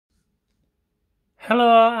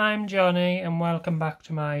Hello, I'm Johnny and welcome back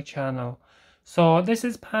to my channel. So this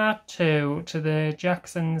is part 2 to the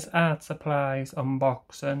Jackson's Art Supplies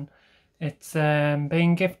unboxing. It's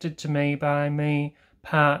being gifted to me by my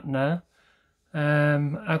partner.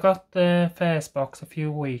 I got the first box a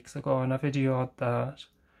few weeks ago and I videoed that.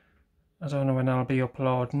 I don't know when I'll be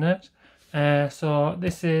uploading it. So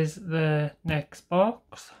this is the next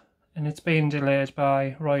box and it's been delayed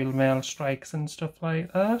by Royal Mail strikes and stuff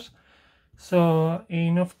like that. So,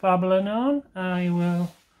 enough babbling on, I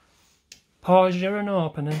will pause here and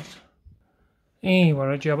open it. What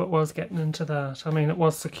a job it was getting into that. I mean, it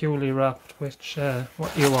was securely wrapped, which,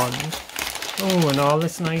 what you want. Oh, and all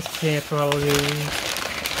this nice paper I'll use.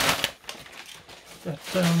 That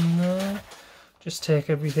down there. Just take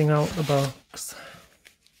everything out the box.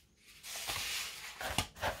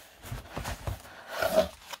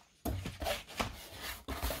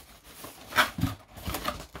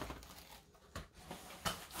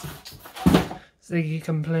 Ziggy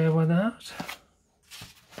can play with that.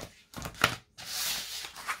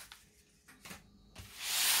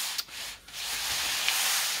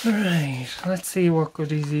 Right, let's see what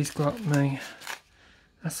goodies he's got me.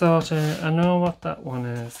 I know what that one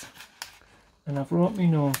is. And I've wrote my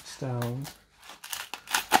notes down.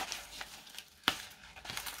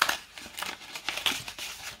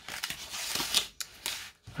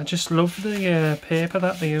 I just love the paper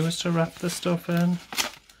that they use to wrap the stuff in.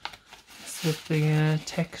 With the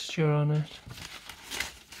texture on it.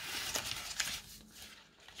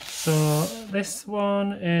 So this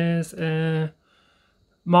one is a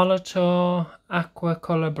Molotow Aqua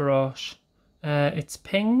Colour Brush. It's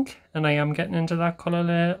pink and I am getting into that colour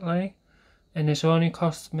lately, and it only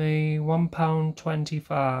cost me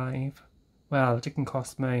 £1.25. Well, it didn't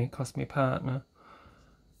cost me, it cost my partner.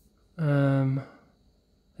 I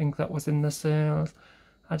think that was in the sales.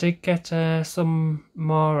 I did get some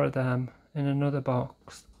more of them in another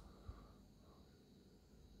box.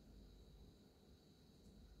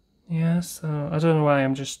 Yeah, so I don't know why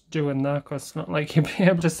I'm just doing that, because it's not like you'll be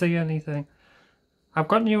able to see anything. I've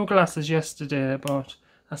got new glasses yesterday, but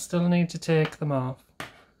I still need to take them off.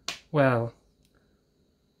 Well,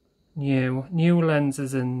 new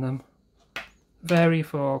lenses in them.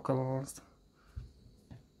 Varifocals.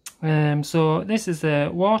 So this is a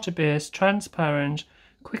water-based, transparent,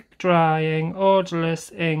 quick drying, odorless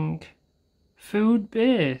ink.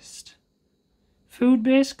 Food-based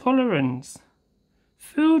colourants.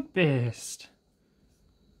 Food-based.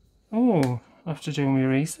 Oh, I have to do my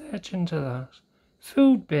research into that.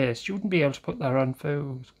 Food-based. You wouldn't be able to put that on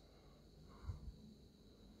food.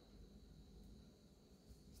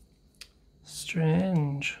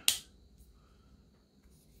 Strange.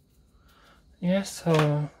 Yes,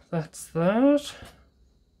 so that's that.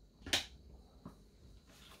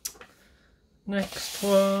 Next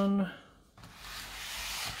one.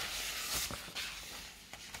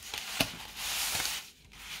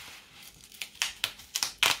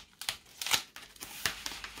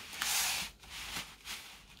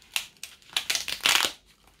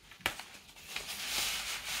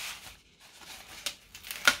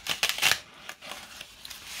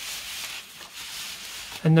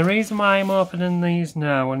 And the reason why I'm opening these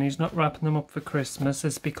now and he's not wrapping them up for Christmas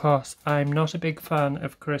is because I'm not a big fan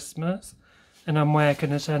of Christmas and I'm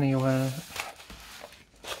working it anyway.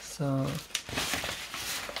 So,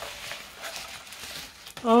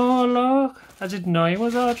 oh look, I didn't know he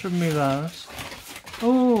was ordering me that.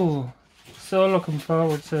 Oh, so looking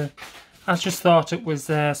forward to. I just thought it was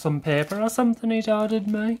some paper or something he'd ordered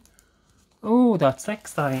me. Oh, that's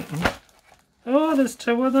exciting. Oh, there's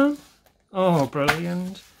two of them. Oh,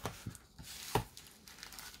 brilliant.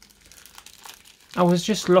 I was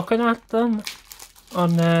just looking at them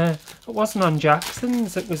on, it wasn't on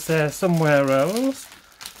Jackson's, it was somewhere else.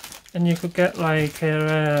 And you could get like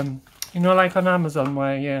a, you know, like on Amazon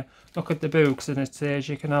where you look at the books and it says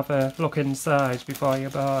you can have a look inside before you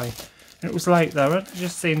buy. And it was like that. I'd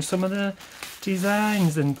just seen some of the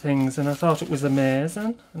designs and things and I thought it was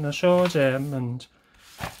amazing. And I showed him and,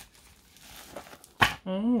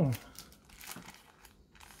 oh.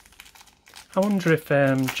 I wonder if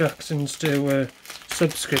Jackson's do a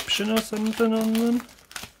subscription or something on them.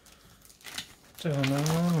 Don't know,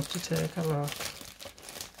 I'll have to take a look.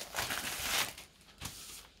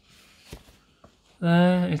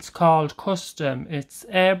 There, it's called Custom. It's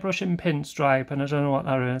airbrush and pinstripe, and I don't know what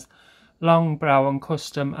that is. Long brow and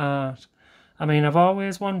custom art. I mean, I've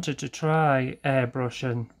always wanted to try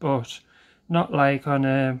airbrushing, but not like on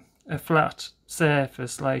a flat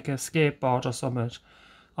surface like a skateboard or something.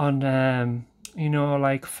 On you know,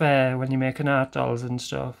 like fair when you're making art dolls and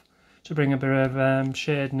stuff, to bring a bit of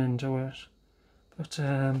shading into it. But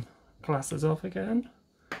glasses off again.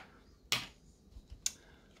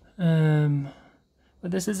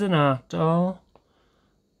 But this is an art doll.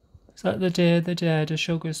 Is that the Day of the Dead, a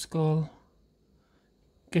sugar skull?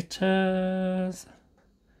 Guitars.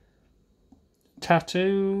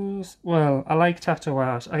 Tattoos. Well, I like tattoo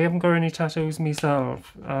art. I haven't got any tattoos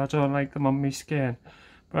myself. I don't like them on my skin.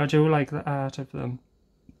 But I do like the art of them.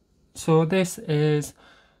 So this is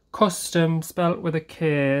Custom, spelt with a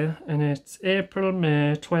K, and it's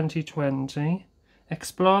April-May 2020.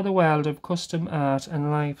 Explore the world of custom art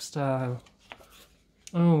and lifestyle.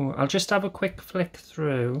 Oh, I'll just have a quick flick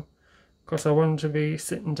through, because I want to be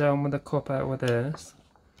sitting down with a cup out with this.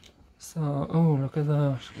 So, oh, look at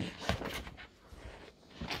that.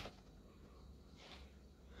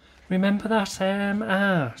 Remember that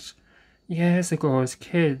art years ago as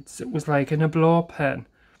kids? It was like in a blow pen.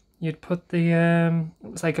 You'd put the,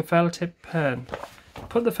 it was like a felt tip pen.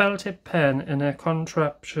 Put the felt tip pen in a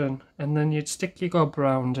contraption and then you'd stick your gob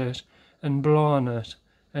round it and blow on it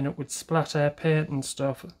and it would splatter paint and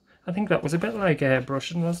stuff. I think that was a bit like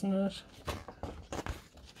airbrushing, wasn't it?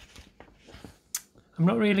 I'm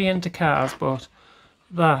not really into cars, but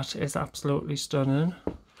that is absolutely stunning.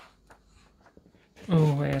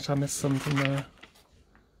 Oh wait, I missed something there.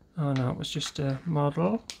 Oh no, it was just a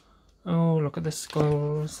model. Oh, look at the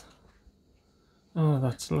skulls. Oh,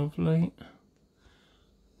 that's lovely.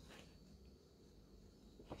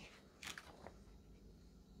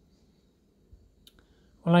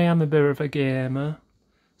 Well, I am a bit of a gamer,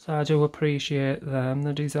 so I do appreciate them,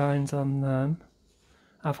 the designs on them.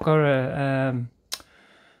 I've got a,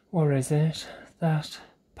 what is it? That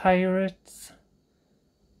Pirates?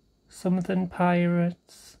 Something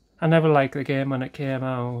Pirates? I never liked the game when it came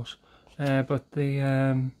out, but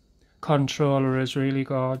the controller is really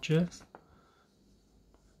gorgeous.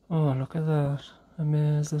 Oh, look at that.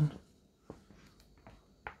 Amazing.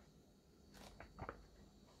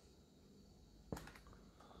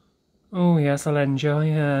 Oh yes, I'll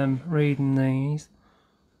enjoy reading these.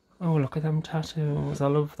 Oh, look at them tattoos. I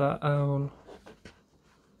love that owl.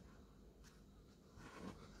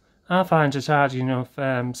 I find it hard enough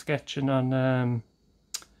sketching on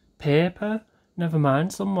paper. Never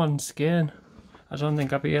mind someone's skin. I don't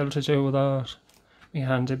think I'd be able to do that. My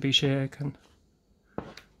hand would be shaking.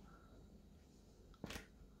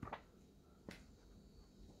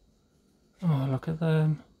 Oh, look at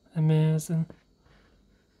them. Amazing.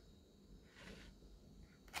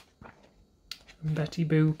 And Betty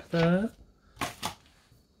Boop there.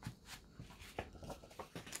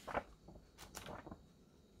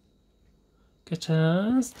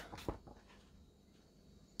 Guitars.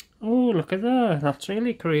 Oh, look at that. That's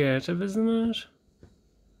really creative, isn't it?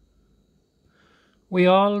 We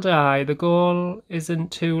all die. The goal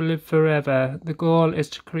isn't to live forever. The goal is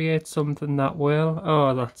to create something that will.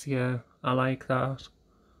 Oh, that's, yeah. I like that.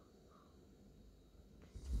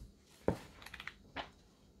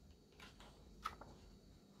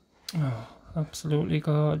 Oh, absolutely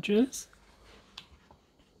gorgeous.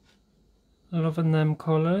 Loving them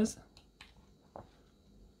colours.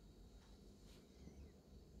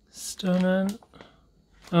 Stunning.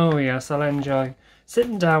 Oh yes, I'll enjoy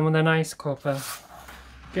sitting down with a nice cuppa.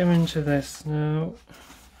 Get into this now.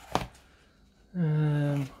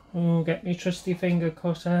 Oh, get me trusty finger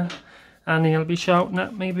cutter. And he'll be shouting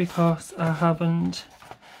at me because I haven't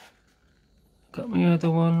got my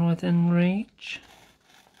other one within reach.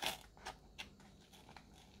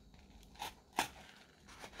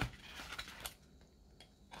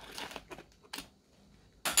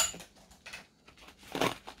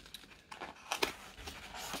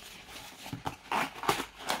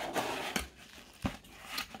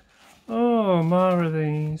 Oh, more of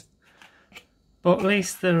these. But at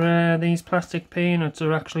least they're, these plastic peanuts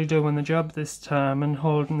are actually doing the job this time and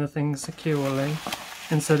holding the thing securely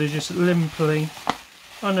instead of just limply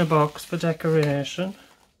on a box for decoration.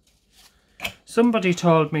 Somebody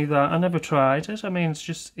told me that. I never tried it. I mean, it's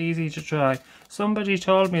just easy to try. Somebody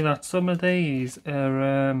told me that some of these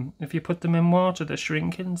are, if you put them in water, they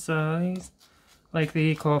shrink in size. Like the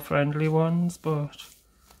eco-friendly ones, but...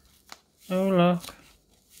 Oh, look.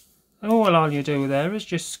 Oh, well, all you do there is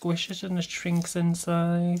just squish it and it shrinks in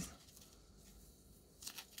size.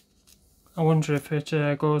 I wonder if it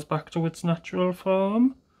goes back to its natural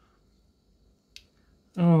form.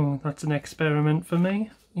 Oh, that's an experiment for me.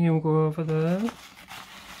 You go over there.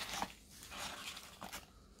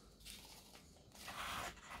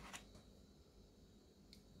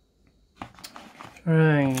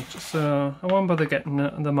 Right, so I won't bother getting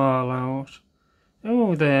them all out.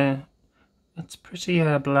 Oh, there. It's pretty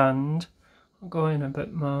bland. I'll go in a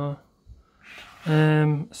bit more.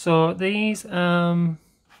 So these, I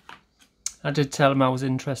did tell him I was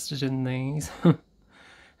interested in these.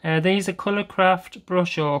 These are Colourcraft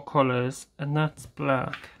Brush-O colours, and that's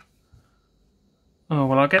black. Oh,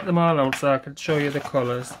 well, I'll get them all out so I can show you the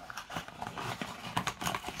colours.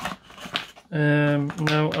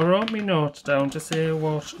 Now, I wrote my notes down to say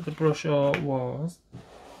what the Brush-O was.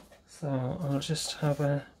 So, I'll just have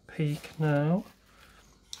a peek now.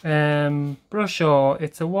 Brush-O,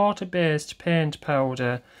 it's a water-based paint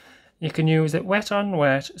powder. You can use it wet on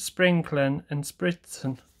wet, sprinkling and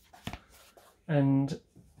spritzing. And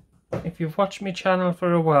if you've watched my channel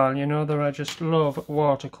for a while, you know that I just love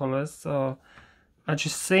watercolours. So I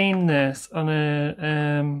just seen this on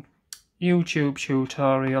a YouTube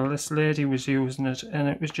tutorial. This lady was using it and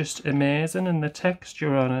it was just amazing, and the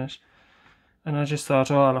texture on it. And I just thought,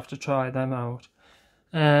 oh, I'll have to try them out.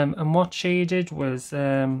 And what she did was,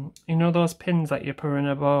 you know those pins that you put in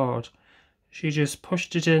a board? She just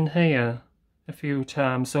pushed it in here a few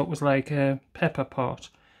times, so it was like a pepper pot.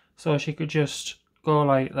 So she could just go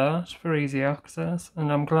like that for easy access.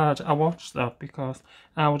 And I'm glad I watched that, because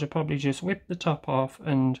I would have probably just whipped the top off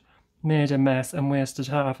and made a mess and wasted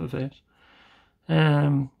half of it.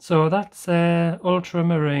 So that's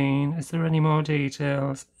ultramarine. Is there any more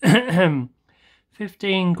details?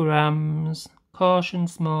 15 grams. Caution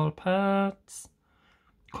small parts.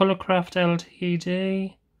 Colourcraft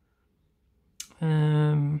Ltd.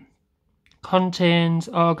 Contains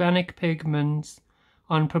organic pigments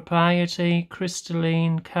on proprietary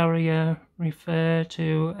crystalline carrier. Refer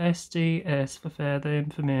to SDS for further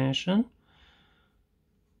information.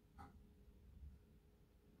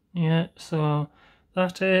 Yeah, so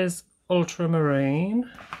that is ultramarine,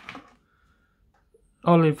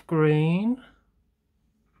 olive green,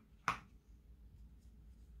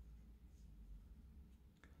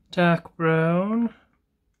 dark brown,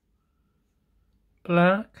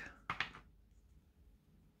 black,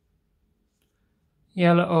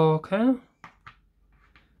 yellow ochre.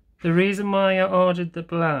 The reason why I ordered the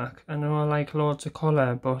black, I know I like loads of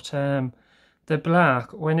colour, but the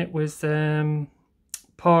black, when it was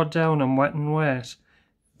poured down and wet,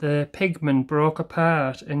 the pigment broke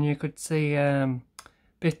apart and you could see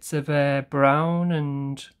bits of brown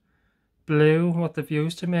and blue, what they've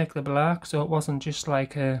used to make the black, so it wasn't just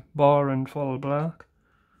like a boring full black.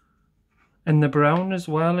 And the brown as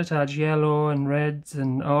well, it had yellow and reds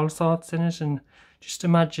and all sorts in it. And just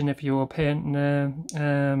imagine if you were painting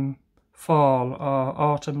a fall or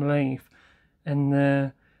autumn leaf, and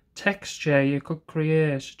the texture you could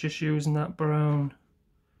create just using that brown.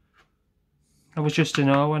 I was just in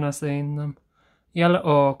awe when I seen them. Yellow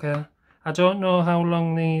ochre. I don't know how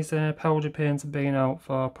long these powder paints have been out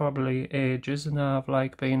for, probably ages, and I've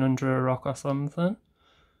like been under a rock or something.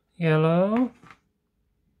 Yellow.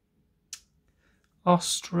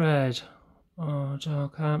 Ost red. Oh, I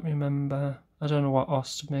can't remember. I don't know what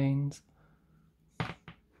Ost means.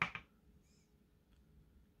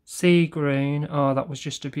 Sea green. Oh, that was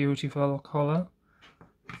just a beautiful colour.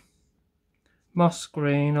 Moss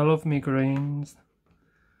green. I love me greens.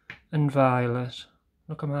 And violet.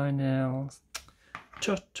 Look at my nails.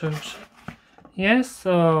 Tut tut. Yes,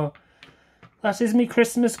 so that is me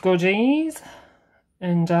Christmas goodies,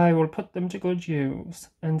 and I will put them to good use.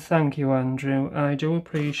 And thank you, Andrew. I do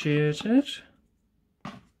appreciate it.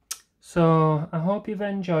 So I hope you've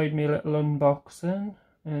enjoyed me little unboxing,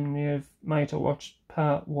 and you might have watched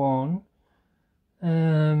part 1.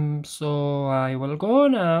 So I will go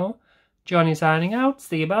now. Johnny signing out.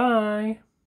 See you, bye.